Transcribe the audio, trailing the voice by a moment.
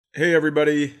Hey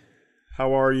everybody,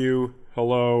 how are you?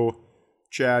 Hello,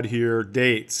 Chad here.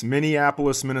 Dates: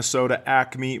 Minneapolis, Minnesota,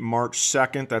 Acme, March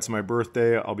 2nd. That's my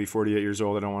birthday. I'll be 48 years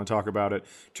old. I don't want to talk about it.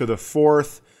 To the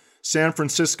 4th. San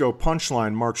Francisco,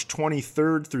 Punchline, March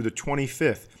 23rd through the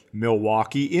 25th.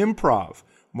 Milwaukee, Improv,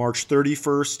 March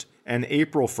 31st and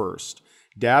April 1st.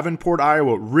 Davenport,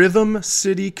 Iowa, Rhythm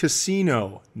City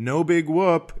Casino, no big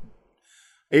whoop,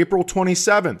 April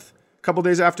 27th. A couple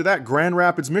days after that, Grand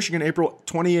Rapids, Michigan, April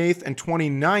 28th and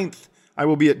 29th, I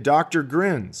will be at Dr.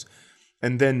 Grin's.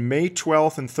 And then May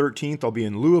 12th and 13th, I'll be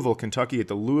in Louisville, Kentucky at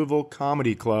the Louisville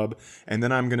Comedy Club. And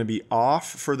then I'm going to be off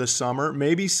for the summer.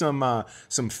 Maybe some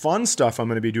fun stuff I'm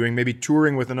going to be doing, maybe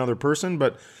touring with another person.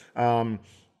 But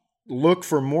look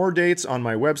for more dates on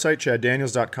my website,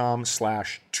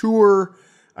 chaddaniels.com/tour.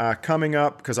 Coming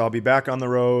up, because I'll be back on the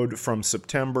road from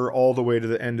September all the way to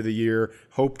the end of the year.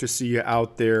 Hope to see you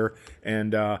out there.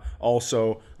 And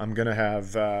also, I'm going to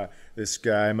have this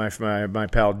guy, my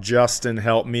pal Justin,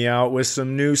 help me out with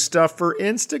some new stuff for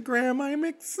Instagram. I'm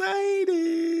excited.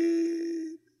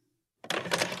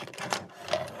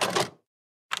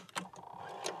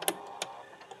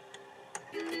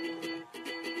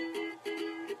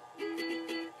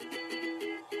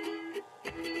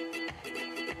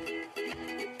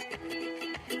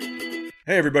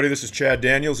 Hey everybody, this is Chad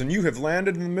Daniels, and you have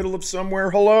landed in the middle of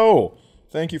somewhere. Hello!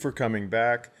 Thank you for coming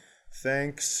back.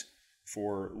 Thanks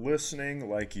for listening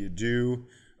like you do.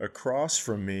 Across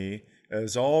from me,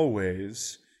 as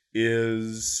always,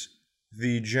 is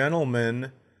the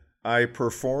gentleman I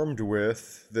performed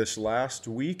with this last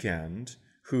weekend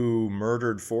who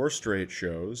murdered 4 straight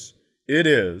shows. It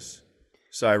is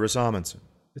Cyrus Amundsen.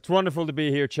 It's wonderful to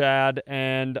be here, Chad,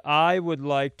 and I would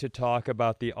like to talk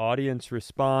about the audience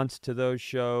response to those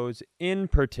shows. In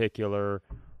particular,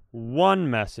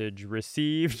 one message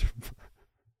received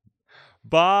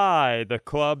by the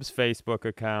club's Facebook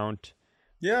account.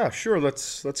 Yeah, sure.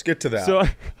 Let's get to that. So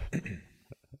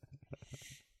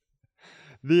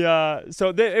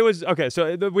it was okay.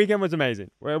 So the weekend was amazing.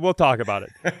 We'll talk about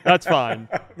it. That's fine.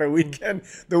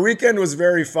 The weekend was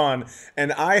very fun,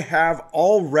 and I have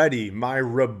already my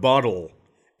rebuttal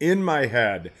in my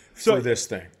head for this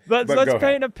thing. Let's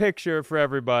paint a picture for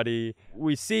everybody.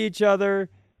 We see each other.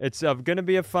 It's going to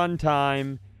be a fun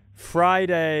time.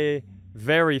 Friday,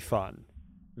 very fun.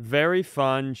 Very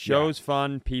fun. Shows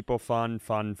fun. People fun.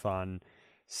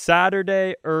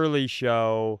 Saturday, early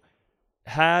show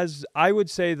has, I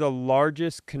would say, the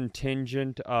largest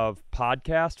contingent of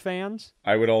podcast fans.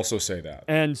 I would also say that.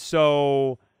 And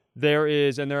so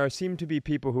there seem to be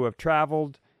people who have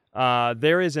traveled.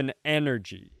 There is an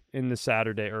energy in the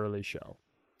Saturday early show.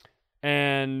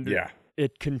 And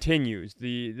it continues.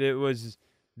 The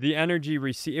energy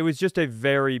it was just a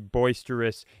very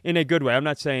boisterous, in a good way. I'm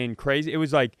not saying crazy. It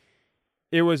was an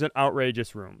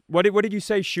outrageous room. What did you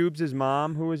say Shubes'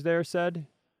 mom, who was there, said?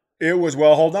 It was,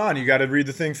 well, hold on. You got to read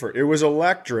the thing first. It was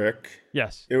electric.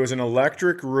 Yes. It was an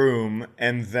electric room,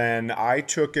 and then I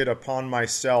took it upon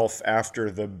myself after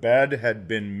the bed had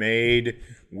been made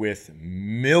with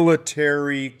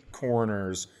military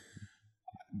corners.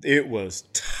 It was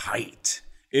tight.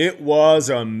 It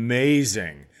was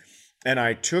amazing. And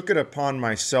I took it upon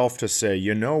myself to say,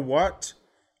 you know what?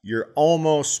 You're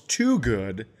almost too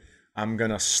good. I'm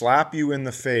going to slap you in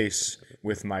the face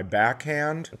with my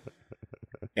backhand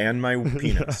and my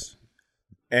penis.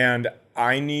 And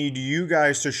I need you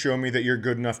guys to show me that you're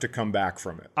good enough to come back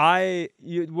from it.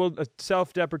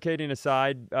 Self-deprecating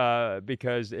aside,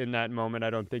 because in that moment, I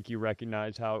don't think you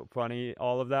recognize how funny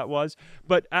all of that was.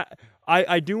 But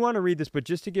I do want to read this, but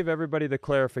just to give everybody the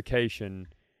clarification,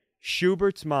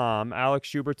 Schubert's mom, Alex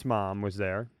Schubert's mom, was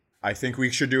there. I think we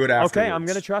should do it afterwards. Okay, I'm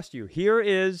going to trust you.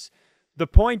 The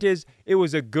point is, it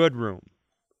was a good room.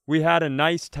 We had a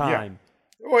nice time. Yeah.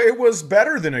 Well, it was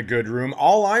better than a good room.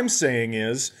 All I'm saying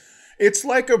is, it's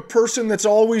like a person that's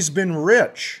always been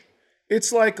rich.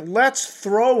 It's like, let's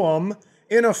throw them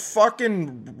in a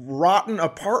fucking rotten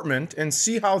apartment and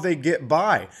see how they get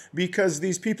by. Because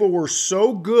these people were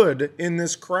so good in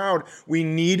this crowd, we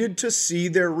needed to see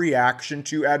their reaction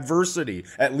to adversity.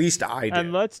 At least I did.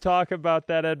 And let's talk about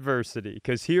that adversity,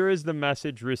 because here is the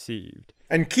message received.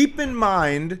 And keep in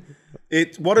mind,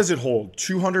 what does it hold?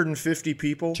 250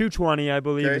 people? 220, I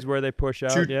believe, is where they push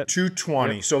out.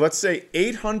 220. Yep. So let's say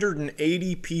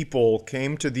 880 people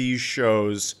came to these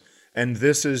shows, and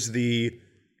this is the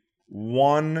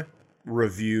one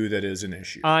review that is an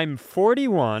issue. I'm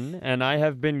 41, and I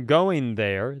have been going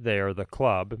there, the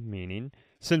club, meaning,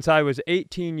 since I was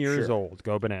 18 years old.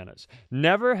 Go Bananas.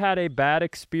 Never had a bad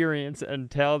experience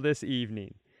until this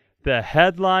evening. The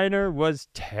headliner was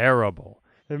terrible.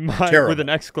 With an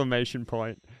exclamation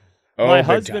point. My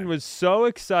husband was so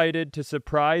excited to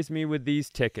surprise me with these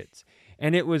tickets,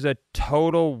 and it was a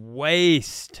total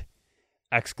waste!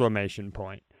 Exclamation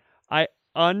point. I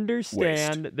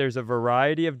understand there's a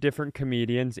variety of different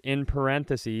comedians in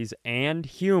parentheses and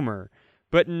humor,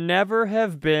 but never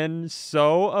have been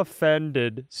so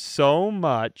offended so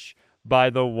much by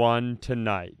the one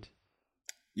tonight.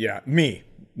 Yeah, me.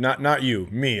 Not you.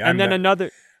 Me. And then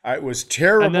another... It was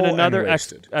terrible and another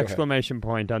wasted. Exclamation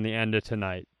point on the end of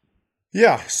tonight.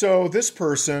 Yeah, so this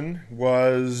person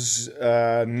was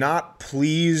not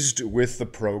pleased with the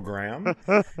program.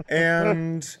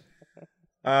 And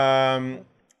I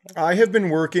have been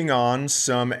working on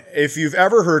some... If you've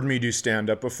ever heard me do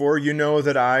stand-up before, you know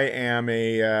that I am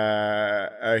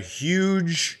a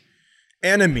huge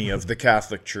enemy of the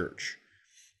Catholic Church.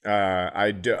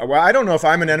 I don't know if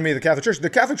I'm an enemy of the Catholic Church.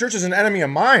 The Catholic Church is an enemy of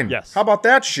mine. Yes. How about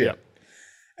that shit? Yep.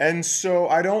 And so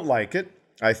I don't like it.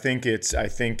 I think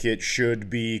it should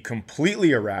be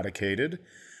completely eradicated.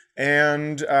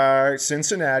 And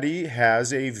Cincinnati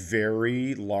has a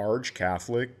very large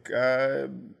Catholic,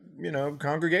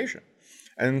 congregation.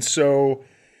 And so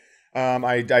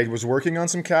I was working on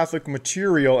some Catholic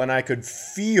material, and I could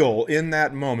feel in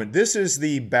that moment, this is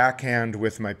the backhand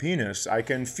with my penis, I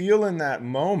can feel in that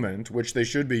moment, which they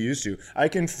should be used to, I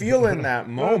can feel in that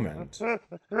moment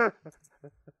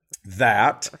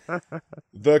that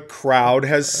the crowd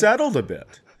has settled a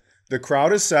bit. The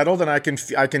crowd has settled, and I can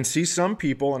see some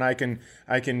people, and I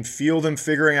can feel them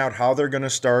figuring out how they're going to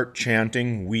start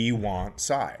chanting "We want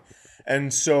Cy."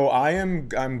 And so I'm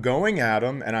going at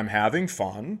them, and I'm having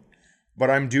fun. But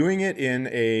I'm doing it in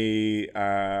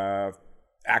a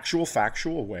actual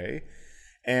factual way.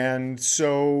 And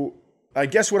so I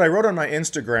guess what I wrote on my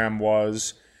Instagram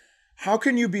was, how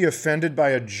can you be offended by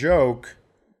a joke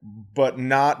but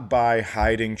not by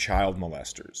hiding child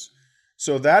molesters?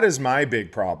 So that is my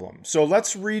big problem. So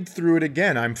let's read through it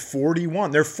again. I'm 41.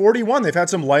 They're 41. They've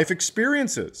had some life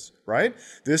experiences, right?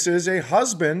 This is a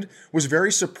husband was very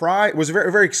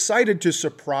excited to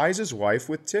surprise his wife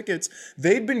with tickets.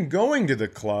 They'd been going to the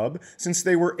club since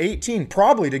they were 18,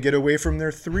 probably to get away from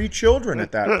their 3 children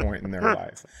at that point in their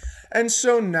life. And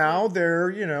so now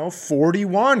they're,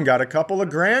 41, got a couple of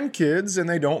grandkids, and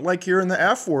they don't like hearing the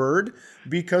F word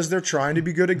because they're trying to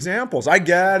be good examples. I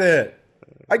get it.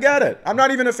 I'm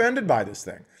not even offended by this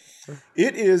thing.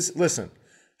 It is, listen,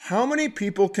 how many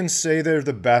people can say they're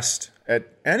the best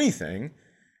at anything,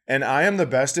 and I am the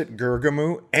best at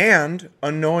Gergamu and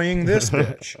annoying this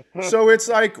bitch? So it's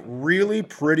like really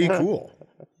pretty cool.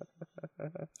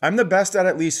 I'm the best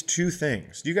at least 2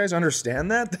 things. Do you guys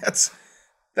understand that?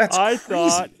 That's I crazy.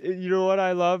 Thought, you know what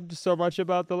I loved so much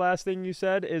about the last thing you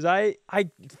said is I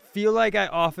feel like I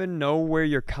often know where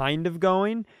you're kind of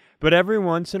going, but every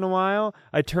once in a while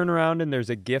I turn around and there's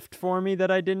a gift for me that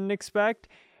I didn't expect.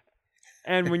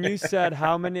 And when you said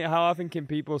how often can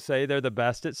people say they're the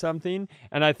best at something,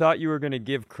 and I thought you were going to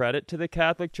give credit to the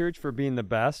Catholic Church for being the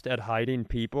best at hiding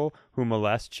people who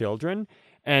molest children,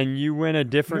 and you went a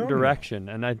different direction,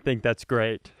 and I think that's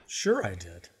great. Sure I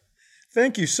did.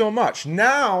 Thank you so much.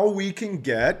 Now we can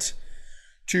get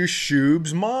to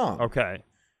Shub's mom. Okay.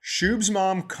 Shub's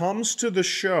mom comes to the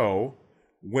show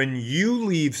when you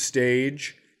leave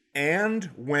stage and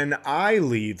when I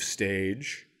leave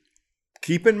stage.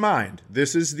 Keep in mind,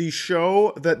 this is the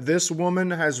show that this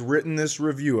woman has written this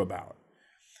review about.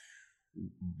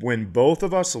 When both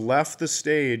of us left the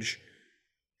stage,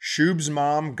 Shub's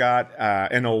mom got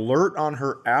an alert on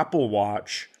her Apple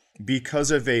Watch because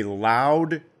of a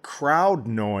loud crowd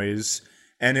noise,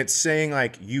 and it's saying,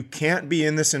 like, you can't be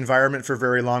in this environment for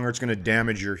very long or it's going to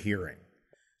damage your hearing.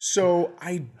 So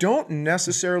I don't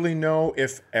necessarily know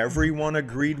if everyone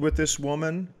agreed with this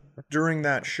woman during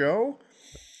that show.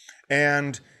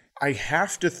 And I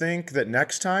have to think that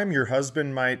next time your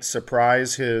husband might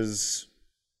surprise his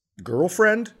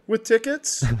girlfriend with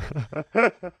tickets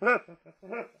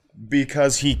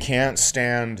because he can't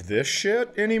stand this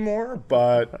shit anymore.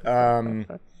 But,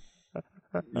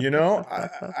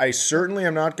 I certainly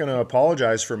am not going to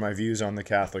apologize for my views on the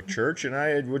Catholic Church.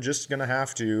 And we're just going to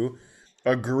have to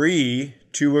agree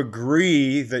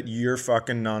that you're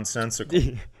fucking nonsensical.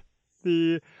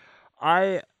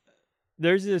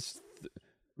 There's this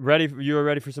you were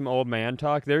ready for some old man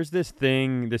talk? There's this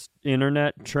thing, this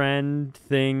internet trend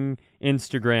thing,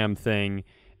 Instagram thing,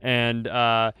 and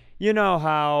you know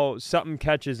how something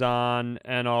catches on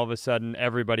and all of a sudden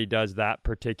everybody does that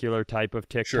particular type of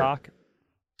TikTok? Sure.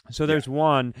 So there's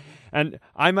one, and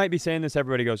I might be saying this,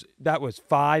 everybody goes, that was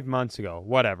 5 months ago,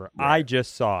 whatever. Right. I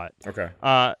just saw it. Okay.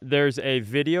 There's a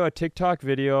TikTok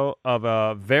video of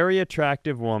a very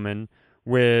attractive woman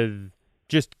with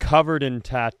just covered in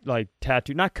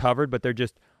tattoo, not covered, but they're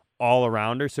just all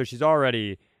around her. So she's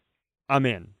already, I'm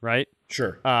in, right?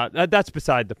 Sure. That's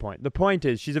beside the point. The point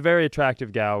is she's a very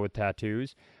attractive gal with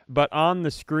tattoos, but on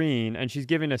the screen, and she's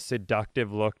giving a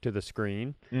seductive look to the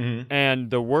screen, and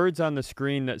the words on the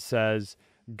screen that says,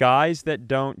 "Guys that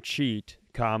don't cheat,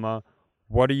 comma,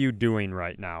 what are you doing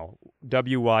right now?"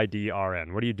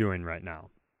 WYDRN. What are you doing right now?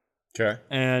 Okay.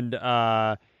 And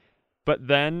but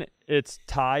then it's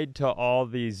tied to all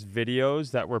these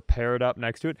videos that were paired up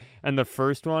next to it, and the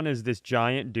first one is this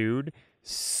giant dude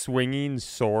swinging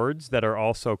swords that are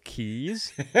also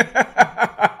keys.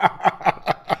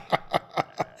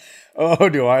 Oh,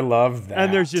 do I love that.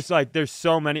 And there's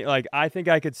so many, I think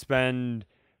I could spend,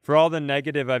 for all the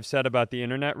negative I've said about the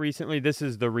internet recently, this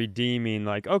is the redeeming,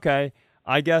 okay,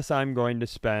 I guess I'm going to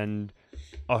spend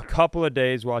a couple of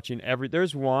days watching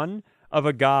there's one of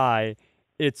a guy,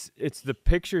 it's the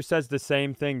picture says the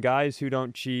same thing, guys who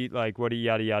don't cheat, what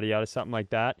yada yada yada, something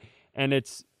like that, and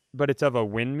it's of a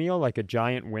windmill, like a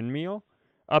giant windmill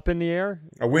up in the air.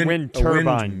 Wind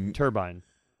turbine.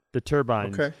 The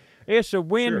turbines. Okay. It's a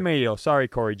windmill. Sure. Sorry,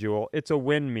 Corey Jewell. It's a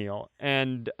windmill.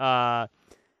 And but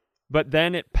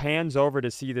then it pans over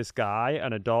to see this guy,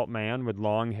 an adult man with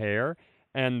long hair,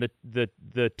 and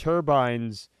the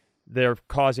turbines, they're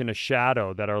causing a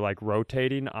shadow that are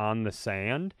rotating on the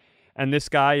sand. And this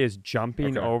guy is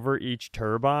jumping over each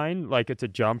turbine like it's a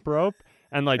jump rope,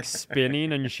 and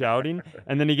spinning and shouting,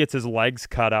 and then he gets his legs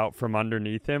cut out from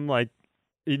underneath him,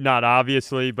 not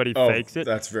obviously, but he fakes it.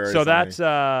 That's very so funny. That's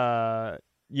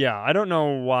I don't know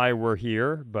why we're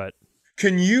here, but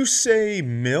can you say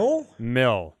mill?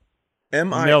 Mill.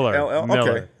 M-I-L-L?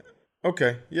 Miller.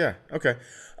 Okay. Yeah. Okay.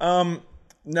 Now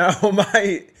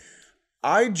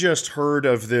I just heard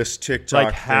of this TikTok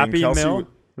thing. Happy Kelsey, Mill?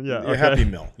 Yeah. Okay. Happy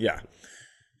Mill. Yeah.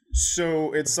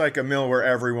 So it's like a mill where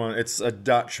it's a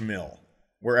Dutch mill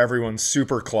where everyone's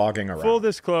super clogging around. Full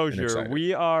disclosure,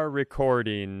 we are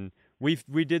recording.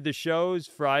 We did the shows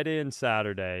Friday and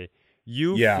Saturday.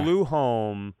 You flew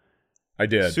home. I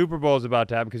did. Super Bowl's about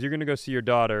to happen because you're going to go see your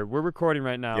daughter. We're recording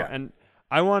right now. Yeah. And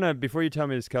I want to, before you tell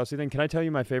me this Kelsey thing, can I tell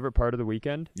you my favorite part of the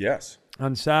weekend? Yes.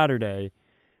 On Saturday,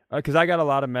 because I got a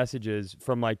lot of messages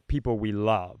from people we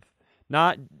love.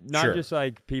 Not sure. just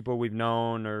people we've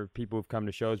known or people who've come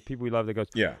to shows, people we love that goes,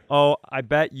 yeah. Oh, I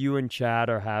bet you and Chad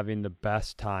are having the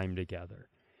best time together.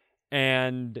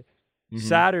 And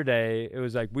Saturday, it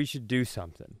was we should do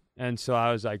something. And so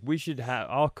I was we should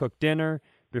I'll cook dinner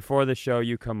before the show,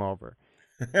 you come over.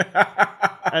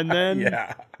 And then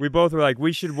we both were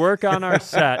we should work on our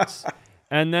sets.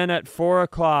 And then at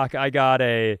 4:00, I got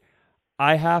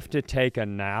I have to take a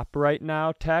nap right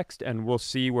now text, and we'll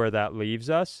see where that leaves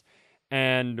us.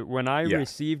 And when I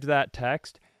received that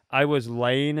text, I was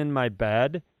laying in my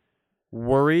bed,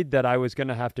 worried that I was going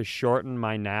to have to shorten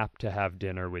my nap to have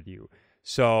dinner with you.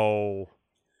 So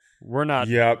we're not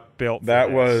built for that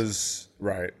this. Was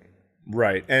right.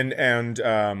 And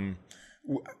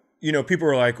people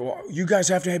were well, you guys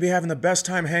have to be having the best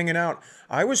time hanging out.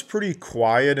 I was pretty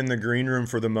quiet in the green room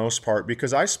for the most part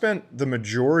because I spent the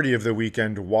majority of the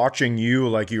weekend watching you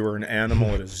like you were an animal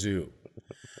at a zoo.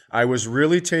 I was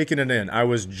really taking it in. I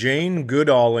was Jane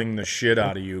Goodalling the shit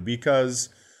out of you because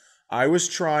I was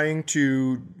trying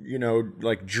to,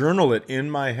 journal it in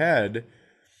my head.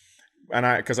 And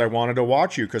because I wanted to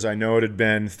watch you, because I know it had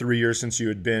been 3 years since you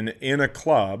had been in a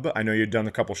club. I know you'd done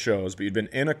a couple shows, but you'd been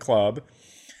in a club.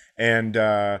 And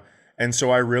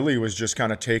so I really was just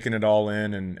kind of taking it all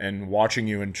in and watching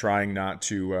you and trying not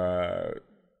to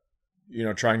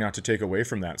take away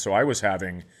from that. So I was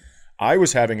having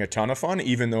a ton of fun,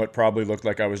 even though it probably looked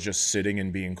like I was just sitting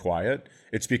and being quiet.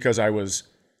 It's because I was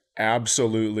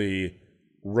absolutely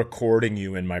recording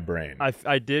you in my brain.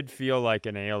 I did feel like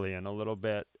an alien a little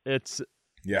bit. It's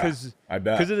I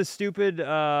bet because of the stupid,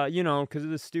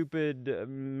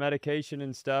 medication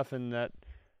and stuff, and that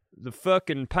the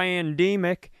fucking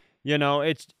pandemic. It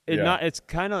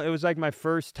was like my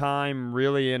first time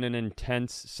really in an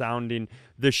intense sounding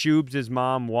the Shoobs'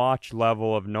 mom watch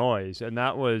level of noise, and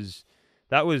that was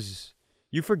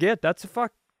you forget that's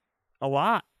a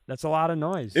lot. That's a lot of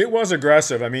noise. It was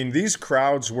aggressive. I mean, these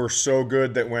crowds were so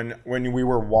good that when we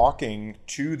were walking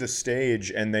to the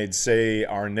stage and they'd say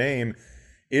our name,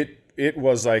 it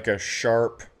was like a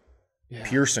sharp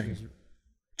piercing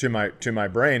to my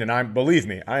brain. And believe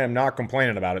me, I am not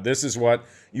complaining about it. This is what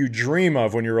you dream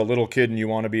of when you're a little kid and you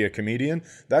want to be a comedian.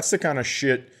 That's the kind of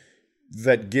shit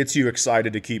that gets you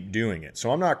excited to keep doing it.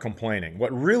 So I'm not complaining.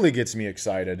 What really gets me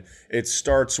excited, it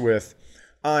starts with,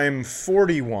 I'm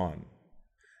 41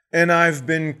 and I've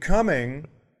been coming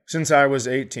since I was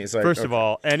 18. It's First of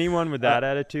all, anyone with that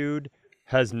attitude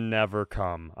has never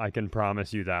come. I can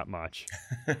promise you that much.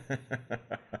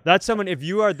 That's someone, if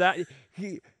you are that,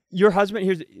 your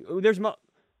husband,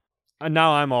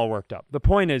 now I'm all worked up. The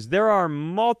point is, there are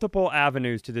multiple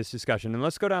avenues to this discussion, and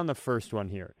let's go down the first one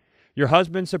here. Your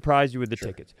husband surprised you with the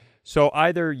tickets. So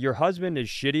either your husband is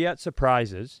shitty at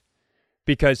surprises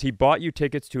because he bought you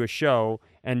tickets to a show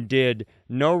and did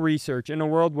no research in a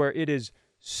world where it is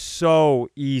so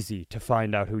easy to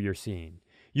find out who you're seeing.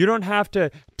 You don't have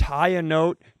to tie a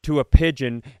note to a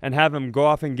pigeon and have him go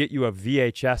off and get you a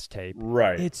VHS tape.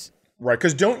 Right. Right.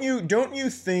 Because don't you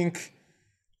think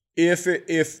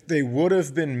if they would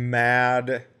have been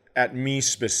mad at me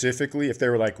specifically, if they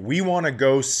were like, we want to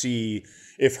go see,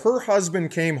 if her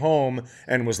husband came home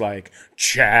and was like,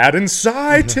 Chad and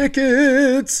Cy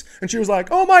tickets, and she was like,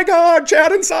 oh my God,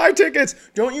 Chad and Cy tickets,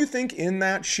 don't you think in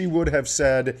that she would have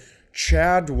said,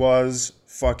 Chad was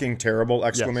fucking terrible,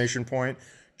 exclamation point.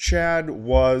 Chad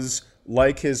was,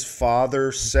 like his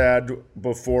father said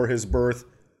before his birth,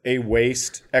 a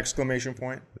waste, exclamation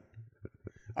point.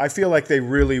 I feel like they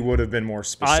really would have been more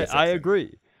specific. I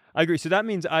agree. So that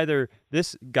means either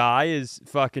this guy is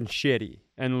fucking shitty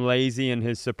and lazy in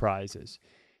his surprises.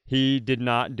 He did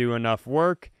not do enough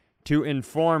work to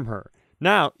inform her.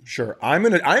 Now, sure, I'm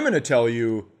gonna tell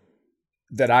you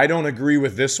that I don't agree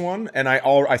with this one, and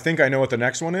I think I know what the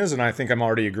next one is, and I think I'm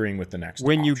already agreeing with the next one.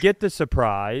 When you get the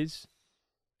surprise,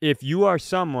 if you are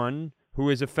someone who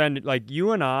is offended, like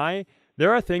you and I,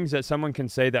 there are things that someone can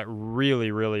say that really,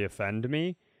 really offend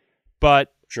me.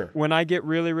 But when I get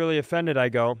really, really offended, I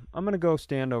go, I'm going to go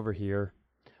stand over here.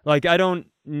 Like, I don't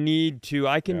need to.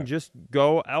 I can just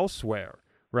go elsewhere,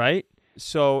 right?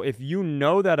 So if you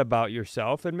know that about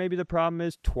yourself, and maybe the problem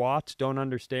is twats don't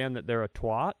understand that they're a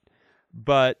twat.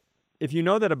 But if you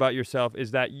know that about yourself,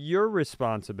 is that your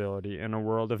responsibility in a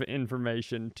world of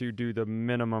information to do the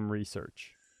minimum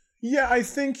research? Yeah, I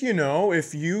think,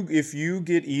 if you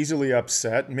get easily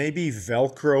upset, maybe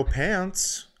Velcro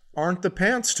pants aren't the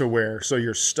pants to wear, so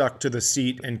you're stuck to the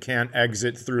seat and can't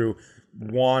exit through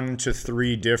 1 to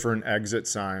 3 different exit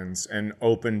signs and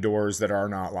open doors that are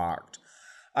not locked.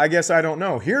 I guess I don't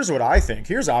know. Here's what I think.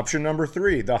 Here's option number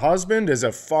 3. The husband is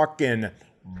a fucking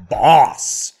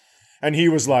boss. And he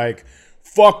was like,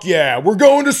 fuck yeah, we're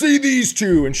going to see these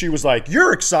two. And she was like,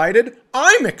 you're excited?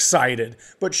 I'm excited.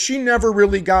 But she never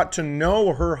really got to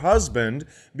know her husband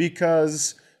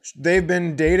because they've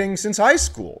been dating since high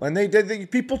school. And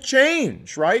people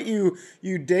change, right?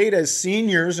 You date as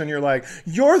seniors and you're like,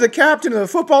 you're the captain of the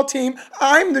football team.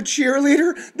 I'm the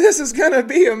cheerleader. This is going to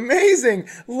be amazing.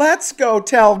 Let's go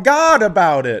tell God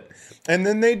about it. And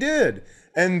then they did.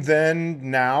 And then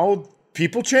now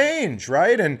people change,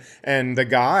 right? And the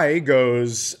guy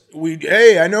goes,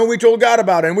 hey, I know we told God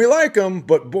about it and we like him,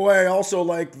 but boy, I also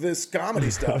like this comedy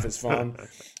stuff. It's fun.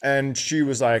 And she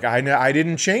was like, I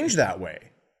didn't change that way.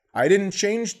 I didn't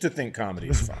change to think comedy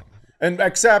is fun. And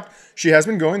except she has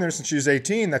been going there since she was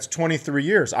 18. That's 23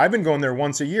 years. I've been going there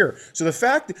once a year. So the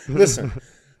fact, listen,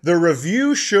 the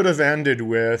review should have ended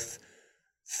with,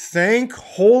 thank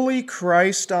holy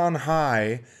Christ on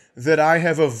high that I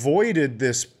have avoided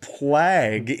this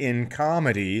plague in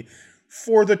comedy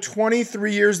for the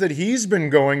 23 years that he's been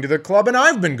going to the club and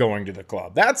I've been going to the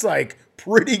club. That's like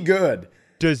pretty good.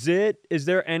 Is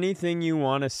there anything you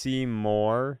want to see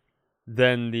more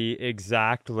than the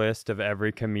exact list of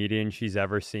every comedian she's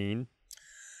ever seen?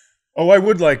 Oh, I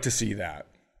would like to see that.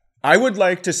 I would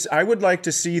like to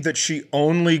see that she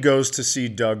only goes to see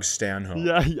Doug Stanhope.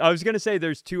 Yeah, I was going to say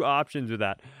there's 2 options with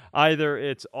that. Either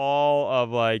it's all of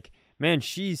like, man,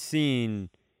 she's seen,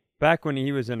 back when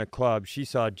he was in a club, she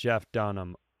saw Jeff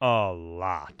Dunham a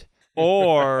lot.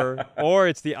 Or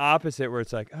it's the opposite where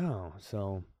it's like, oh,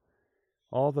 so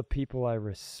all the people I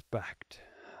respect,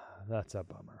 that's a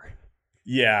bummer.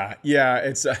 Yeah,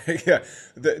 it's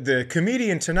the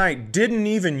comedian tonight didn't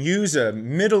even use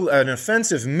an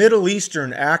offensive Middle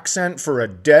Eastern accent for a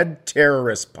dead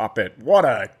terrorist puppet. What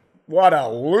a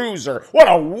loser! What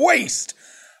a waste!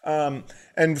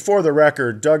 And for the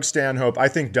record, Doug Stanhope, I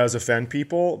think, does offend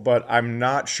people, but I'm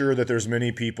not sure that there's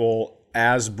many people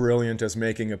as brilliant as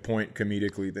making a point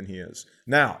comedically than he is.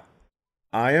 Now,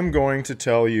 I am going to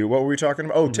tell you, what were we talking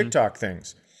about? Oh, TikTok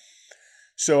things.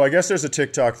 So I guess there's a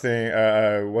TikTok thing,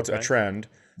 a trend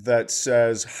that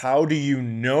says, how do you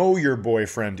know your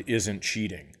boyfriend isn't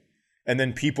cheating? And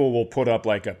then people will put up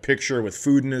like a picture with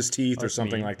food in his teeth or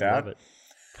something like that. Love it.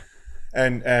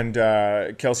 And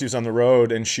Kelsey was on the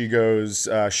road and she goes,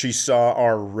 she saw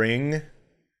our Ring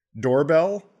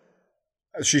doorbell.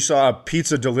 She saw a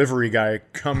pizza delivery guy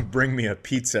come bring me a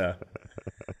pizza.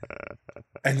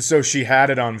 And so she had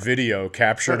it on video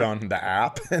captured on the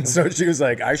app. And so she was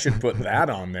like, I should put that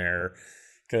on there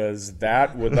because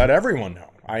that would let everyone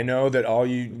know. I know that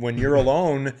when you're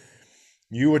alone,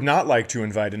 you would not like to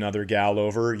invite another gal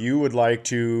over. You would like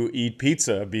to eat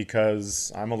pizza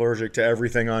because I'm allergic to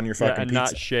everything on your fucking pizza. And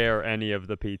not share any of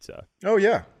the pizza. Oh,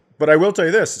 yeah. But I will tell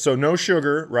you this. So no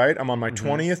sugar, right? I'm on my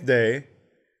 20th day,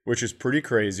 which is pretty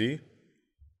crazy.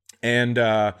 And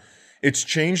it's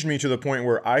changed me to the point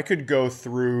where I could go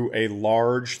through a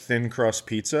large thin crust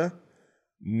pizza,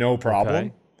 no problem.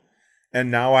 Okay. And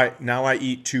now I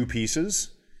eat 2 pieces,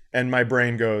 and my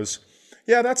brain goes,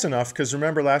 yeah, that's enough. Because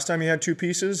remember last time you had 2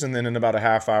 pieces, and then in about a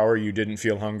half hour you didn't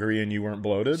feel hungry and you weren't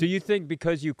bloated. So you think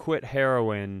because you quit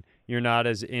heroin, you're not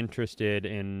as interested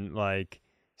in like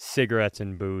cigarettes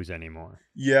and booze anymore?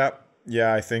 Yeah,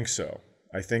 I think so.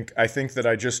 I think that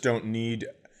I just don't need.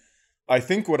 I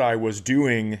think what I was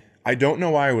doing. I don't know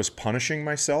why I was punishing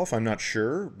myself. I'm not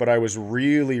sure, but I was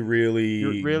really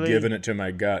giving it to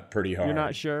my gut pretty hard. You're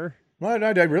not sure? Well,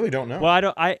 I really don't know.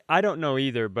 Well, I don't know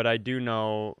either, but I do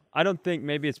know. I don't think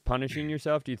maybe it's punishing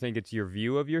yourself. Do you think it's your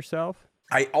view of yourself?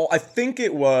 I think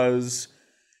it was.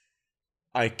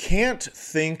 I can't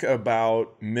think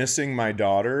about missing my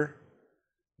daughter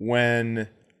when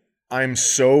I'm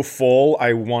so full.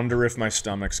 I wonder if my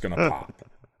stomach's gonna pop.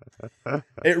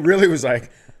 It really was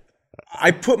like.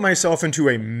 I put myself into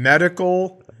a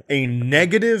negative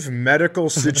medical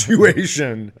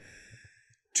situation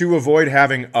to avoid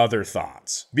having other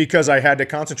thoughts because I had to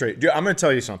concentrate. Dude, I'm going to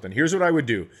tell you something. Here's what I would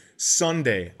do.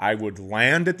 Sunday, I would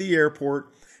land at the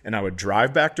airport and I would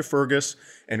drive back to Fergus.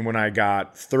 And when I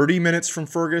got 30 minutes from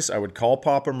Fergus, I would call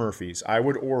Papa Murphy's. I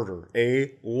would order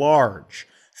a large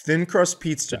thin crust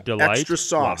pizza, extra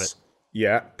sauce.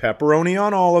 Yeah, pepperoni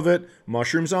on all of it,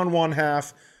 mushrooms on one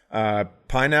half,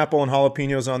 pineapple and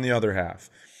jalapenos on the other half.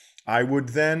 I would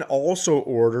then also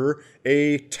order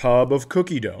a tub of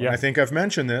cookie dough. Yeah. I think I've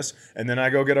mentioned this. And then I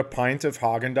go get a pint of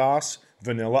Haagen-Dazs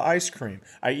vanilla ice cream.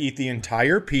 I eat the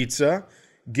entire pizza,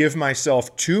 give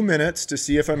myself 2 minutes to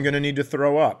see if I'm going to need to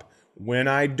throw up. When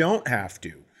I don't have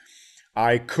to,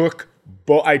 I cook.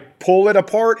 I pull it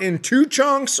apart in 2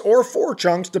 chunks or 4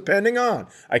 chunks, depending on.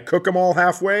 I cook them all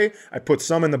halfway. I put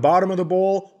some in the bottom of the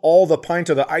bowl, all the pint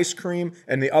of the ice cream,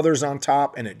 and the others on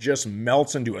top, and it just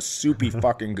melts into a soupy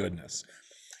fucking goodness.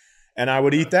 And I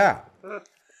would eat that.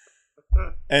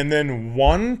 And then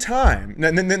one time,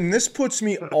 and then this puts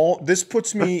me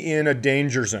in a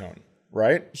danger zone,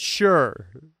 right? Sure.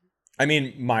 I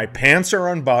mean, my pants are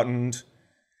unbuttoned.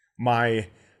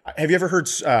 Have you ever heard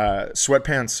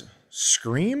sweatpants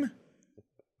scream?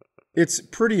 It's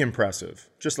pretty impressive.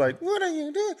 Just like, what are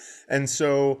you doing? And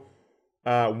so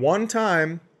one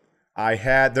time I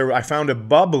found a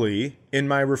bubbly in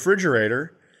my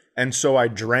refrigerator, and so I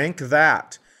drank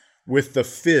that with the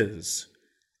fizz.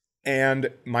 And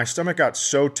my stomach got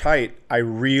so tight, I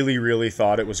really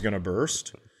thought it was going to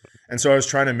burst. And so I was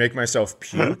trying to make myself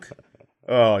puke.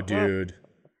 Oh, dude.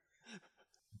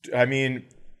 I mean,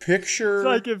 picture... It's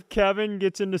like if Kevin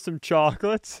gets into some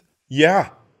chocolates. Yeah.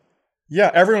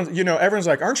 Everyone's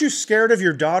like, aren't you scared of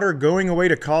your daughter going away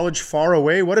to college far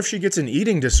away? What if she gets an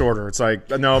eating disorder? It's like,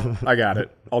 no, I got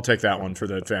it. I'll take that one for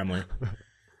the family.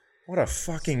 What a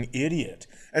fucking idiot.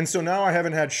 And so now I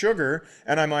haven't had sugar,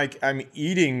 and I'm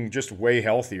eating just way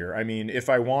healthier. I mean, if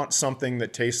I want something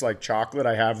that tastes like chocolate,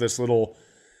 I have this little,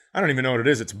 I don't even know what it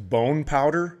is. It's bone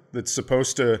powder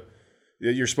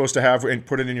you're supposed to have and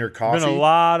put it in your coffee. There's been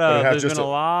a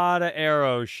lot of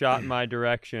arrows shot in my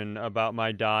direction about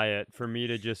my diet for me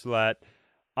to just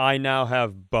I now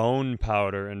have bone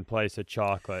powder in place of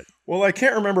chocolate. Well, I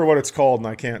can't remember what it's called, and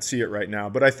I can't see it right now.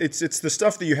 But it's the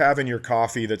stuff that you have in your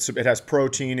coffee. It has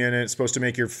protein in it. It's supposed to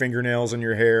make your fingernails and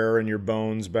your hair and your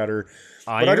bones better.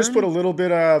 Iron? But I just put a little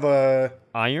bit of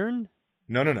iron.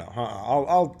 No.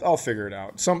 I'll figure it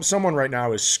out. Someone right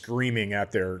now is screaming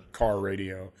at their car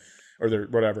radio. Or their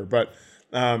whatever, but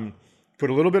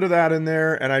put a little bit of that in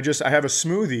there, and I have a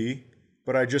smoothie,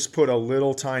 but I just put a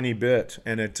little tiny bit,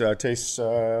 and it tastes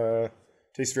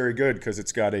very good because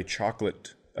it's got a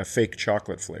fake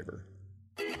chocolate flavor.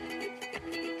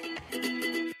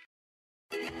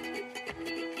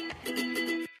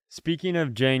 Speaking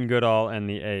of Jane Goodall and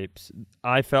the apes,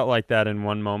 I felt like that in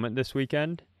one moment this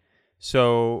weekend.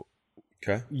 So,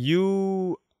 okay,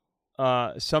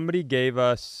 a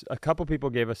couple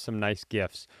people gave us some nice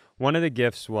gifts. One of the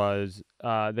gifts was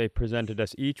they presented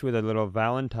us each with a little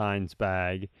Valentine's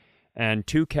bag and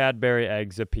 2 Cadbury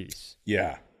eggs apiece.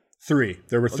 Yeah. 3.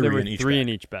 There were 3 in each bag. 3 in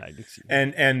each bag.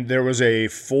 And there was a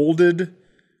folded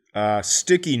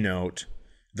sticky note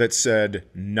that said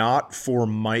 "Not for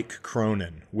Mike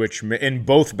Cronin," which in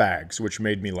both bags, which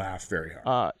made me laugh very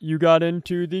hard. You got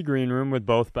into the green room with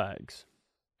both bags,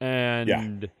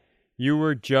 and you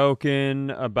were joking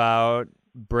about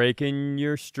breaking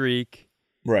your streak,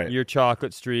 right? Your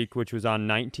chocolate streak, which was on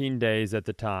 19 days at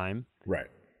the time, right?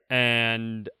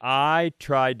 And I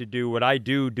tried to do what I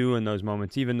do in those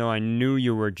moments, even though I knew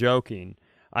you were joking.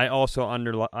 I also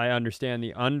I understand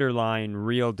the underlying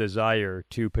real desire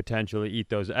to potentially eat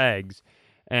those eggs.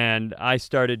 And I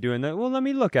started doing that. Well, let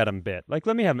me look at them a bit. Like,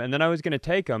 let me have them. And then I was going to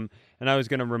take them and I was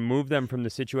going to remove them from the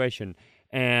situation.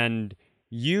 And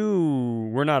you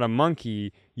were not a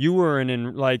monkey. You were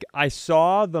I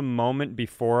saw the moment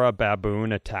before a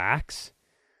baboon attacks.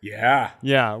 Yeah.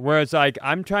 Yeah. Whereas, like,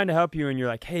 I'm trying to help you, and you're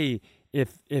like, hey,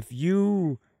 if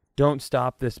you don't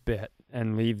stop this bit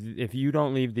and if you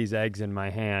don't leave these eggs in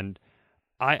my hand,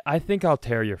 I think I'll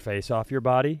tear your face off your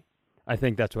body. I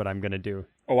think that's what I'm going to do.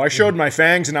 Oh, I showed my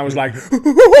fangs, and I was like,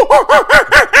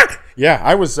 yeah,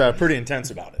 I was pretty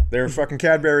intense about it. They're fucking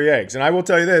Cadbury eggs. And I will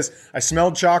tell you this, I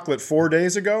smelled chocolate 4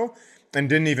 days ago and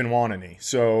didn't even want any.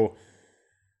 So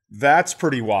that's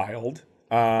pretty wild.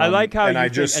 I like how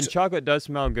and chocolate does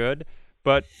smell good,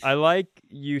 but I like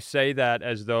you say that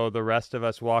as though the rest of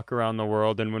us walk around the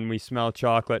world, and when we smell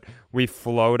chocolate, we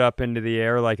float up into the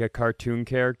air like a cartoon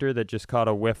character that just caught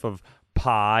a whiff of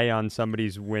pie on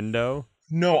somebody's window.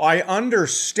 No, I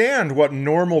understand what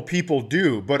normal people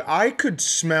do, but I could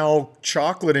smell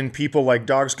chocolate in people like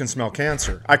dogs can smell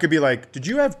cancer. I could be like, did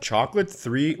you have chocolate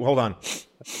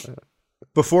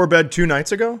before bed 2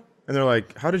 nights ago? And they're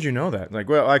like, how did you know that? Like,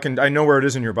 well, I know where it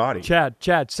is in your body.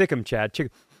 Chad, sick 'em, Chad.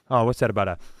 Oh, what's that about,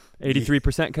 a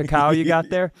 83% cacao you got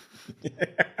there?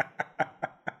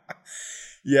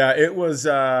 Yeah, it was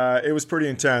pretty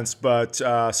intense. But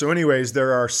so anyways,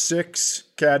 there are 6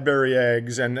 Cadbury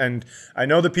eggs, and I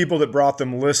know the people that brought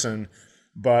them listen,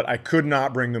 but I could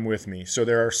not bring them with me. So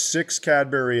there are 6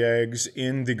 Cadbury eggs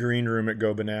in the green room at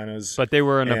Go Bananas. But they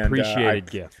were an appreciated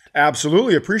gift.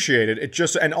 Absolutely appreciated.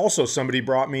 And also somebody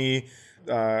brought me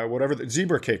the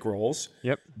zebra cake rolls.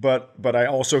 Yep. But I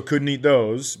also couldn't eat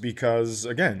those because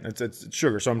again, it's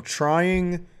sugar. So I'm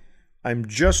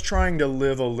just trying to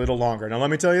live a little longer. Now let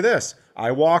me tell you this.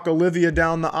 I walk Olivia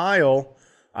down the aisle.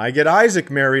 I get Isaac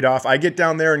married off. I get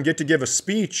down there and get to give a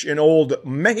speech in old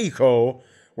Mexico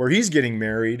where he's getting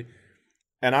married.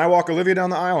 And I walk Olivia down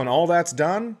the aisle and all that's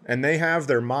done. And they have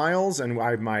their miles and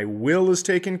my will is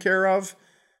taken care of.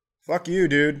 Fuck you,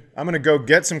 dude. I'm going to go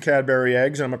get some Cadbury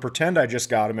eggs and I'm going to pretend I just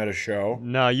got them at a show.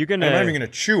 No, I'm not even going to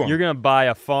chew them. You're going to buy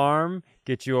a farm,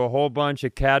 get you a whole bunch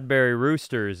of Cadbury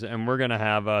roosters, and we're going to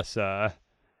have us an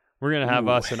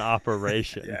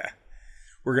operation. Yeah.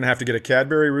 We're going to have to get a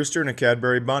Cadbury rooster and a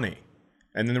Cadbury bunny.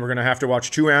 And then we're going to have to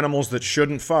watch 2 animals that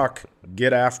shouldn't fuck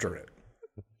get after it.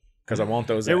 Because I want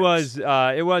those eggs.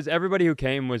 It was everybody who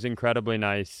came was incredibly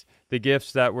nice. The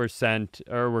gifts that were sent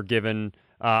or were given,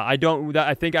 I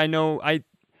think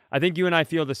you and I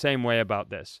feel the same way about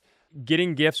this.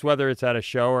 Getting gifts, whether it's at a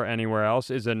show or anywhere else,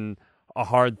 is a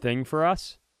hard thing for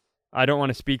us. I don't want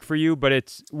to speak for you, but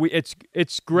it's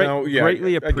great,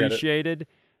 greatly appreciated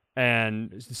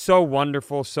and so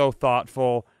wonderful, so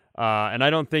thoughtful. And I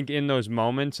don't think in those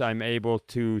moments I'm able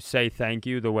to say thank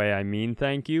you the way I mean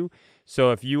thank you.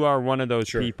 So if you are one of those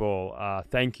people,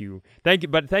 thank you.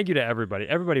 But thank you to everybody.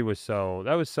 Everybody was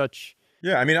that was such.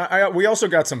 Yeah, I mean, we also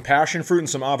got some passion fruit and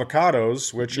some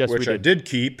avocados, which I did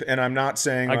keep, and I'm not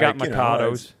saying I got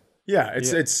Mikados.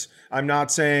 It's. I'm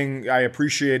not saying I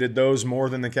appreciated those more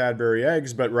than the Cadbury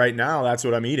eggs, but right now that's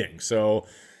what I'm eating. So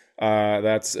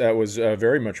that was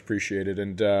very much appreciated,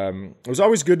 and it was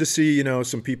always good to see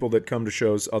some people that come to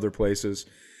shows other places.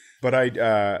 But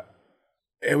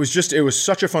it was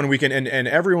such a fun weekend, and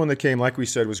everyone that came, like we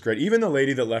said, was great. Even the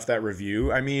lady that left that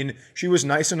review, I mean, she was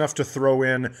nice enough to throw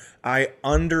in, I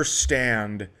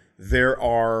understand there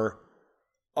are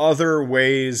other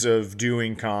ways of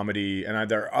doing comedy, and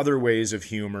there are other ways of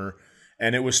humor,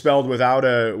 and it was spelled without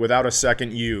a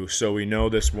second U, so we know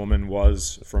this woman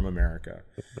was from America.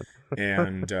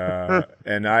 And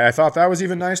I thought that was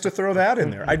even nice to throw that in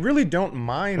there. I really don't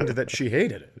mind that she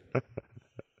hated it.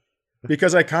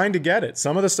 Because I kind of get it.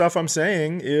 Some of the stuff I'm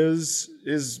saying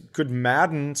could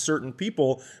madden certain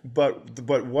people, but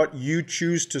what you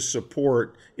choose to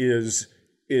support is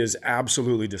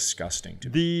absolutely disgusting to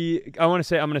me. I'm going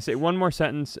to say one more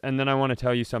sentence, and then I want to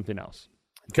tell you something else.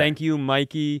 Okay. Thank you,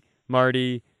 Mikey,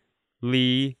 Marty,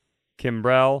 Lee,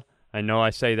 Kimbrell. I know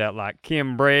I say that like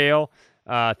Kimbrell.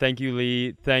 Thank you,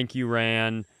 Lee. Thank you,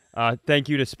 Ran. Thank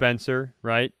you to Spencer,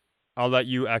 right? I'll let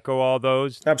you echo all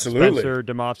those. Absolutely. Spencer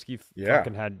Demovsky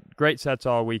fucking had great sets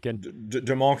all weekend.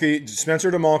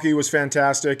 Spencer Demovsky was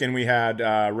fantastic, and we had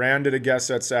Rand did a guest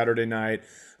set Saturday night.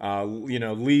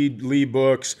 Lee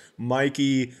Books,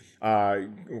 Mikey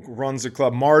runs the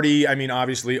club. Marty, I mean,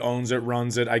 obviously owns it,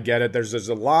 runs it. I get it. There's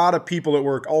a lot of people at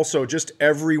work. Also, just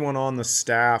everyone on the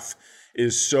staff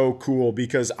is so cool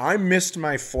because I missed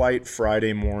my flight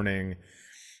Friday morning.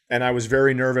 And I was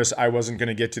very nervous I wasn't going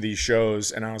to get to these shows.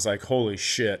 And I was like, holy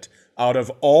shit. Out of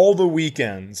all the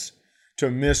weekends to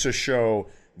miss a show,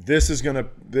 this is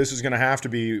gonna have to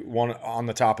be one on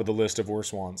the top of the list of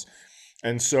worst ones.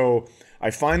 And so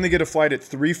I finally get a flight at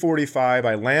 3:45.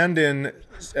 I land in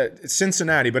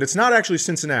Cincinnati, but it's not actually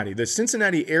Cincinnati. The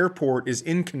Cincinnati airport is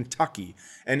in Kentucky.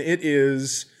 And it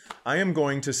is, I am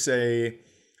going to say,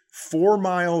 4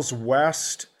 miles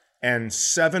west and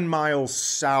 7 miles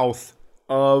south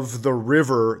of the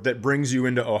river that brings you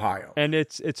into Ohio. And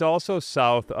it's also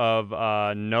south of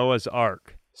Noah's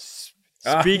Ark.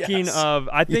 Speaking of,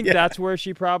 I think that's where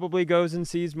she probably goes and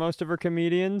sees most of her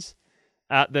comedians,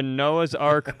 at the Noah's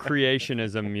Ark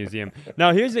Creationism Museum.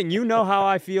 Now, here's the thing. You know how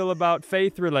I feel about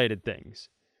faith-related things.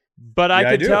 But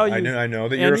I could tell you, I know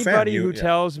that you're a fan. Anybody who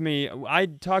tells me, I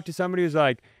talked to somebody who's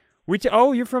like,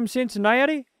 you're from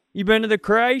Cincinnati? You been to the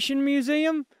Creation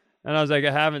Museum? And I was like,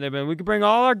 I haven't. They've been. We could bring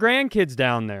all our grandkids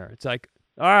down there. It's like,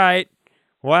 all right,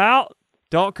 well,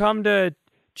 don't come to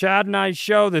Chad and I's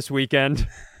show this weekend.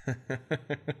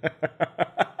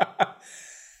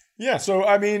 Yeah, so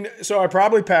I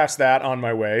probably passed that on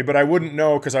my way, but I wouldn't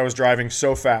know because I was driving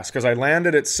so fast. Because I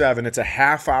landed at 7. It's a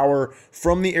half hour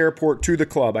from the airport to the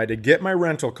club. I had to get my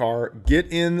rental car,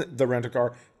 get in the rental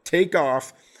car, take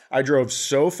off. I drove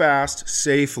so fast,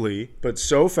 safely, but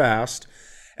so fast.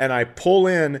 And I pull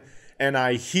in and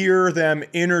I hear them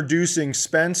introducing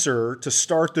Spencer to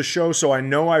start the show, so I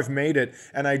know I've made it.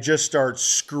 And I just start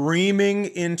screaming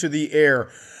into the air,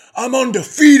 I'm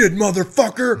undefeated,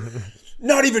 motherfucker.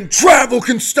 Not even travel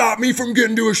can stop me from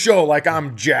getting to a show. Like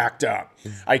I'm jacked up.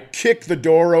 I kick the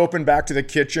door open back to the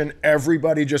kitchen.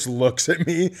 Everybody just looks at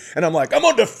me and I'm like, I'm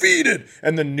undefeated.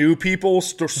 And the new people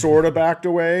sort of backed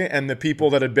away. And the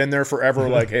people that had been there forever were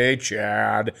like, hey,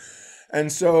 Chad.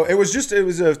 And so it was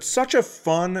such a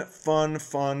fun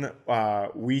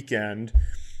weekend.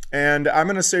 And I'm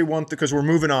going to say one thing because we're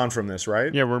moving on from this,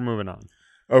 right? Yeah, we're moving on.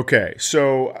 Okay,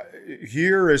 so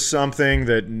here is something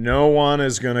that no one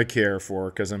is going to care for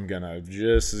because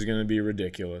this is going to be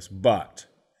ridiculous. But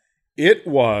it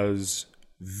was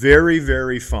very,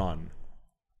 very fun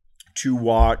to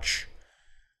watch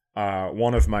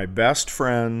one of my best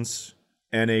friends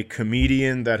and a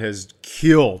comedian that has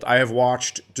killed. I have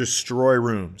watched destroy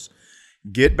rooms.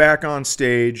 Get back on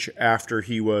stage after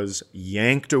he was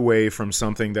yanked away from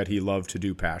something that he loved to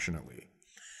do passionately.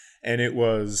 And it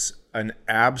was an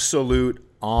absolute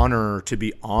honor to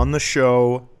be on the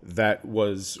show that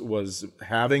was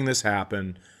having this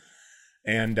happen.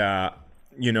 And I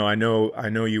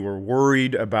know you were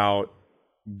worried about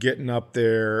getting up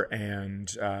there and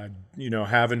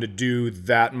having to do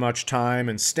that much time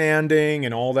and standing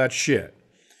and all that shit.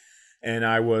 And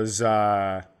I was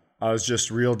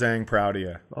just real dang proud of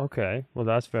you. Okay. Well,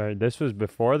 this was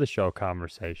before the show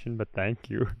conversation, but thank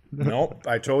you. Nope.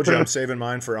 I told you I'm saving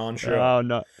mine for on show. Oh,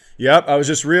 no. Yep. I was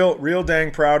just real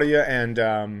dang proud of you. And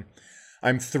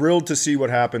I'm thrilled to see what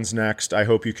happens next. I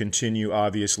hope you continue,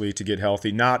 obviously, to get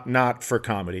healthy. Not for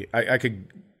comedy. I could,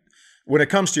 when it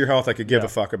comes to your health, I could give a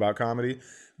fuck about comedy.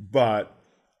 But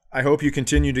I hope you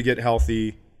continue to get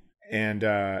healthy and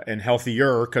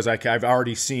healthier because I've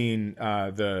already seen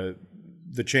the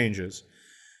changes.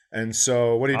 And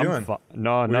so what are you doing?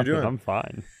 No, nothing. I'm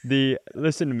fine.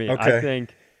 Listen to me. Okay. I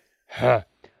think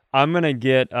I'm going to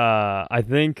get, I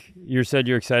think you said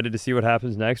you're excited to see what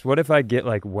happens next. What if I get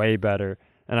like way better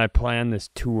and I plan this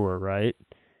tour, right?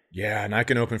 Yeah. And I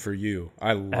can open for you.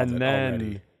 I love it already. And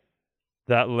then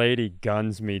that lady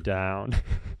guns me down.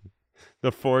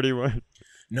 The 41.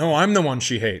 No, I'm the one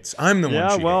she hates. I'm the one she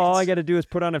hates. Yeah, well, all I got to do is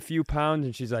put on a few pounds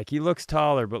and she's like, he looks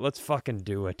taller, but let's fucking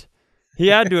do it. He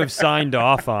had to have signed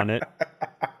off on it.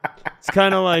 It's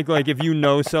kind of like if you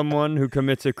know someone who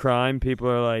commits a crime, people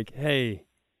are like, hey,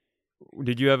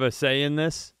 did you have a say in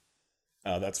this?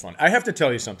 Oh, that's fun. I have to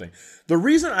tell you something. The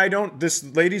reason this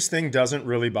ladies thing doesn't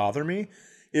really bother me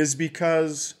is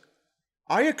because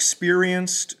I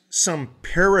experienced some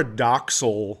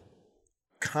paradoxical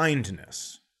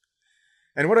kindness.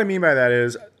 And what I mean by that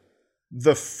is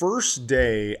the first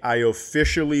day I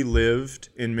officially lived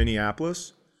in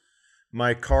Minneapolis,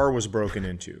 my car was broken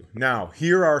into. Now,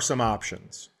 here are some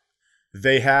options.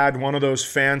 They had one of those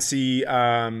fancy,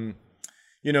 things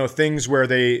where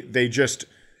they just,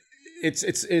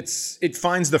 it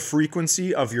finds the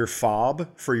frequency of your fob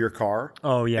for your car.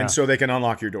 Oh, yeah. And so they can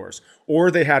unlock your doors.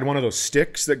 Or they had one of those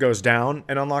sticks that goes down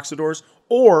and unlocks the doors.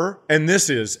 Or, and this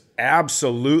is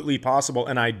absolutely possible,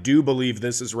 and I do believe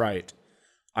this is right,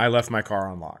 I left my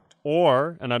car unlocked.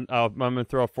 Or, and I'm going to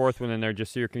throw a fourth one in there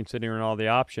just so you're considering all the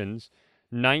options,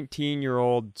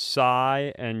 19-year-old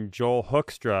Cy and Joel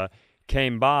Hoekstra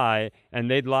came by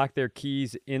and they'd locked their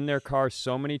keys in their car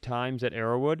so many times at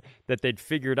Arrowwood that they'd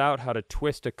figured out how to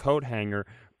twist a coat hanger,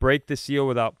 break the seal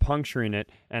without puncturing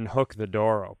it, and hook the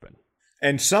door open.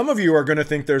 And some of you are going to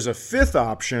think there's a fifth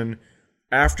option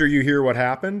after you hear what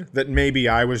happened, that maybe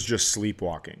I was just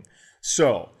sleepwalking.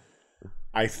 So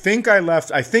I think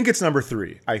it's number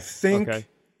 3. I think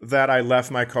that I left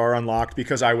my car unlocked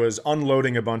because I was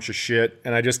unloading a bunch of shit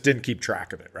and I just didn't keep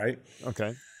track of it, right?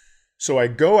 Okay. So I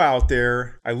go out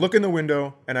there, I look in the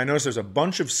window, and I notice there's a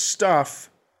bunch of stuff.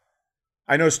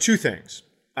 I notice 2 things.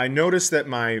 I notice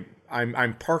that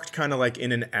I'm parked kind of like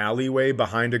in an alleyway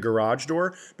behind a garage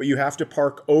door, but you have to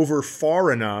park over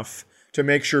far enough to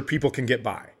make sure people can get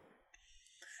by.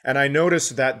 And I notice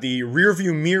that the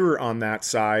rearview mirror on that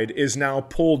side is now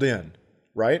pulled in,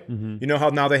 right? Mm-hmm. You know how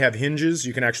now they have hinges?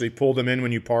 You can actually pull them in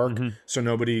when you park so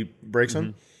nobody breaks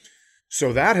them?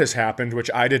 So that has happened, which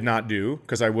I did not do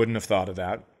because I wouldn't have thought of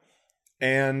that.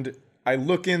 And I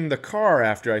look in the car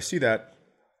after I see that,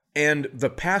 and the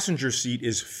passenger seat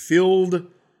is filled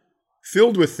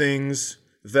with things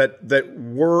that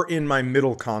were in my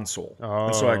middle console. Oh.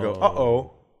 And so I go,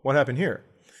 uh-oh, what happened here?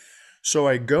 So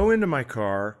I go into my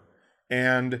car,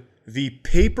 and the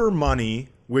paper money,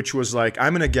 which was like,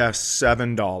 I'm going to guess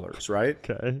 $7, right?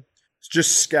 Okay. It's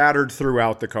just scattered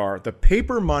throughout the car. The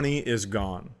paper money is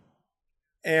gone.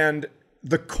 And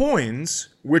the coins,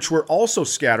 which were also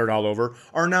scattered all over,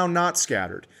 are now not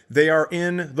scattered. They are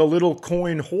in the little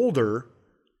coin holder,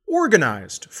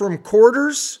 organized from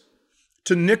quarters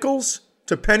to nickels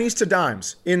to pennies to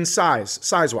dimes in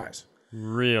size-wise.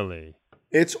 Really?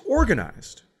 It's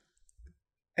organized.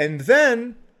 And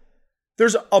then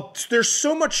there's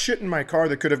so much shit in my car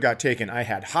that could have got taken. I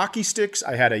had hockey sticks.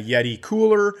 I had a Yeti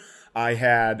cooler. I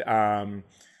had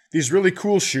these really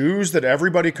cool shoes that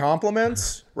everybody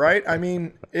compliments, right? I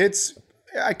mean,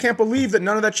 I can't believe that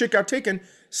none of that shit got taken.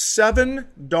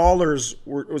 $7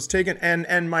 was taken,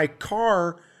 and my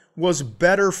car was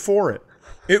better for it.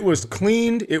 It was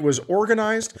cleaned. It was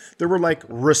organized. There were like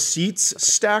receipts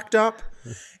stacked up.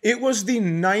 It was the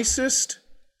nicest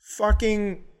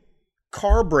fucking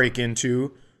car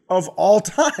break-into of all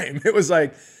time. It was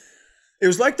like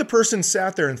the person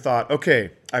sat there and thought,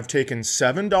 okay, I've taken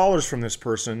 $7 from this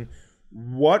person.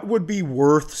 What would be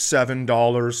worth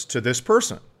 $7 to this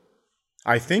person?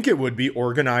 I think it would be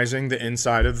organizing the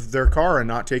inside of their car and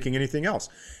not taking anything else.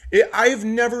 I've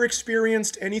never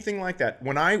experienced anything like that.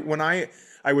 When I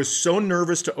was so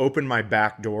nervous to open my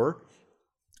back door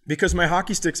because my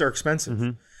hockey sticks are expensive.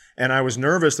 Mm-hmm. And I was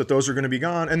nervous that those are going to be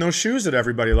gone. And those shoes that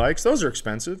everybody likes, those are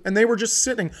expensive. And they were just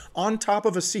sitting on top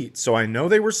of a seat. So I know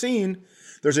they were seen.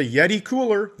 There's a Yeti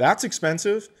cooler. That's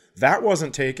expensive. That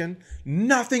wasn't taken.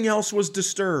 Nothing else was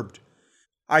disturbed.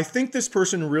 I think this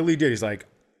person really did. He's like,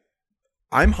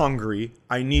 I'm hungry.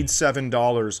 I need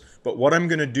 $7. But what I'm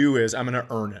going to do is I'm going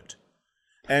to earn it.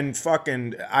 And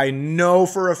fucking, I know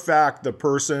for a fact the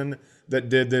person that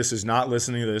did this is not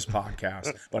listening to this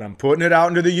podcast. But I'm putting it out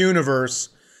into the universe.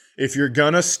 If you're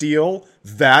going to steal,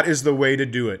 that is the way to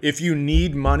do it. If you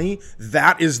need money,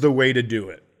 that is the way to do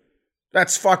it.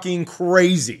 That's fucking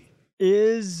crazy.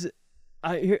 Here's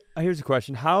a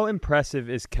question. How impressive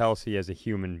is Kelsey as a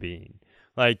human being?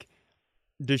 Like,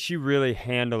 does she really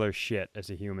handle her shit as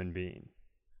a human being?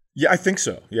 Yeah, I think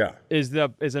so. Yeah. Is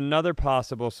another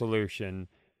possible solution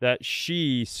that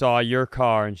she saw your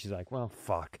car and she's like, well,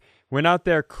 fuck. Went out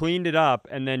there, cleaned it up,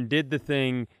 and then did the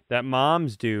thing that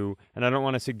moms do, and I don't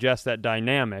want to suggest that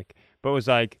dynamic, but was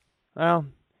like, well,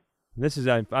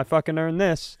 I fucking earned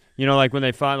this. You know, like when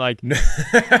they find, like, you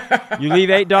leave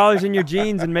 $8 in your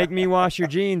jeans and make me wash your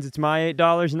jeans. It's my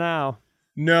 $8 now.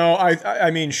 No, I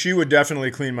mean, she would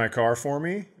definitely clean my car for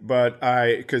me, but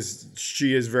because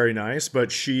she is very nice,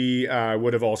 but she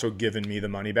would have also given me the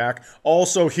money back.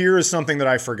 Also, here is something that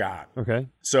I forgot. Okay.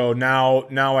 So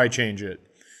now I change it.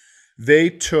 They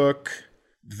took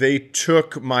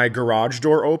my garage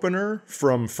door opener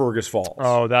from Fergus Falls.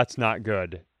 Oh, that's not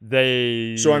good.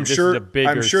 I'm sure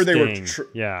they were.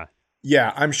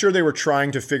 Yeah, I'm sure they were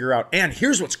trying to figure out. And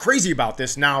here's what's crazy about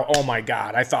this now. Oh my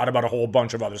God, I thought about a whole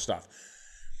bunch of other stuff.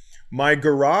 My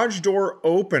garage door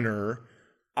opener,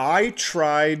 I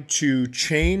tried to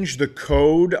change the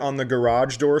code on the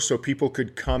garage door so people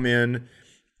could come in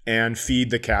and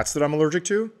feed the cats that I'm allergic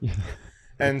to.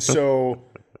 And so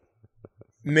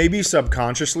maybe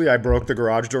subconsciously I broke the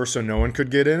garage door so no one could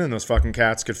get in and those fucking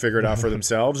cats could figure it out for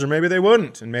themselves, or maybe they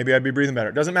wouldn't, and maybe I'd be breathing better.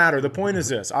 It doesn't matter. The point is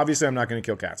this. Obviously, I'm not going to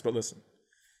kill cats, but listen.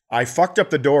 I fucked up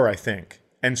the door, I think.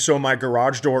 And so my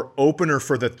garage door opener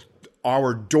for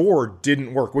our door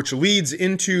didn't work, which leads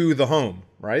into the home,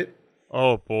 right?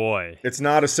 Oh, boy. It's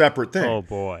not a separate thing. Oh,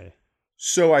 boy.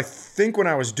 So I think when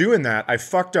I was doing that, I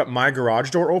fucked up my garage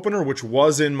door opener, which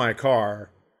was in my car.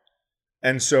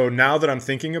 And so now that I'm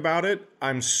thinking about it,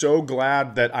 I'm so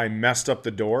glad that I messed up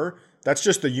the door. That's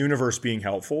just the universe being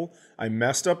helpful. I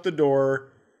messed up the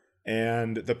door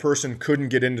and the person couldn't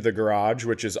get into the garage,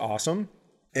 which is awesome.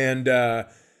 And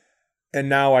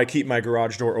now I keep my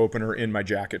garage door opener in my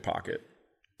jacket pocket.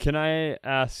 Can I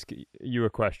ask you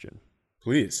a question?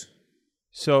 Please.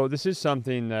 So this is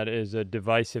something that is a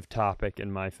divisive topic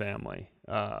in my family.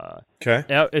 Okay.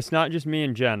 It's not just me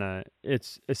and Jenna.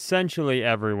 It's essentially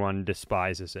everyone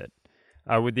despises it,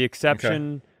 with the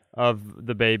exception of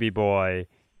the baby boy,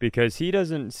 because he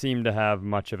doesn't seem to have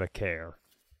much of a care.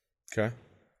 Okay.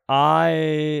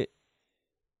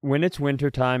 When it's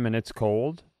wintertime and it's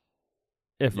cold,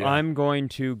 if I'm going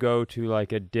to go to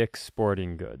like a Dick's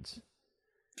Sporting Goods,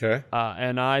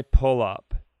 and I pull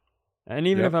up, and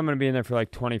even if I'm going to be in there for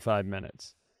like 25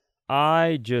 minutes,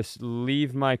 I just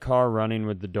leave my car running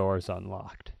with the doors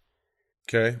unlocked.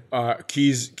 Okay.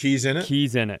 Keys in it?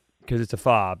 Keys in it, because it's a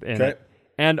fob in it.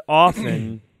 And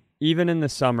often, even in the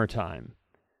summertime,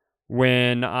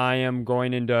 when I am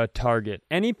going into a Target,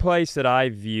 any place that I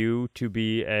view to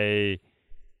be a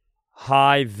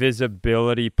high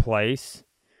visibility place,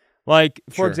 like,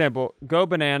 for example, Go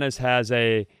Bananas has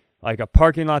a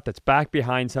parking lot that's back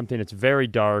behind something that's very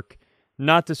dark,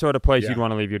 not the sort of place you'd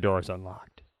want to leave your doors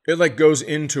unlocked. It like goes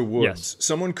into woods. Yes.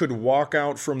 Someone could walk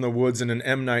out from the woods in an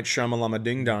M. Night Shyamalan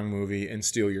Ding Dong movie and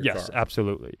steal your car. Yes,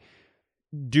 absolutely.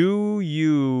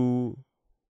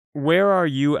 Where are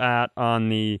you at on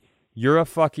the you're a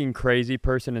fucking crazy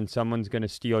person and someone's going to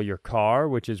steal your car,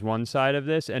 which is one side of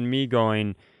this, and me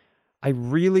going, I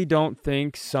really don't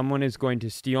think someone is going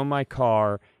to steal my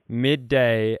car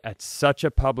midday at such a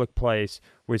public place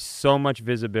with so much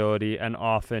visibility and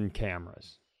often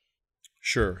cameras.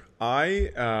 Sure. I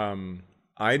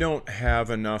don't have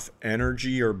enough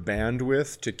energy or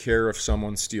bandwidth to care if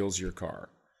someone steals your car.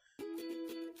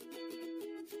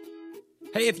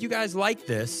 Hey, if you guys like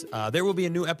this, there will be a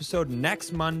new episode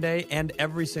next Monday and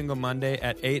every single Monday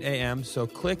at 8 a.m. So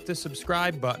click the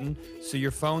subscribe button so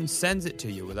your phone sends it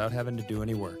to you without having to do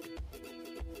any work.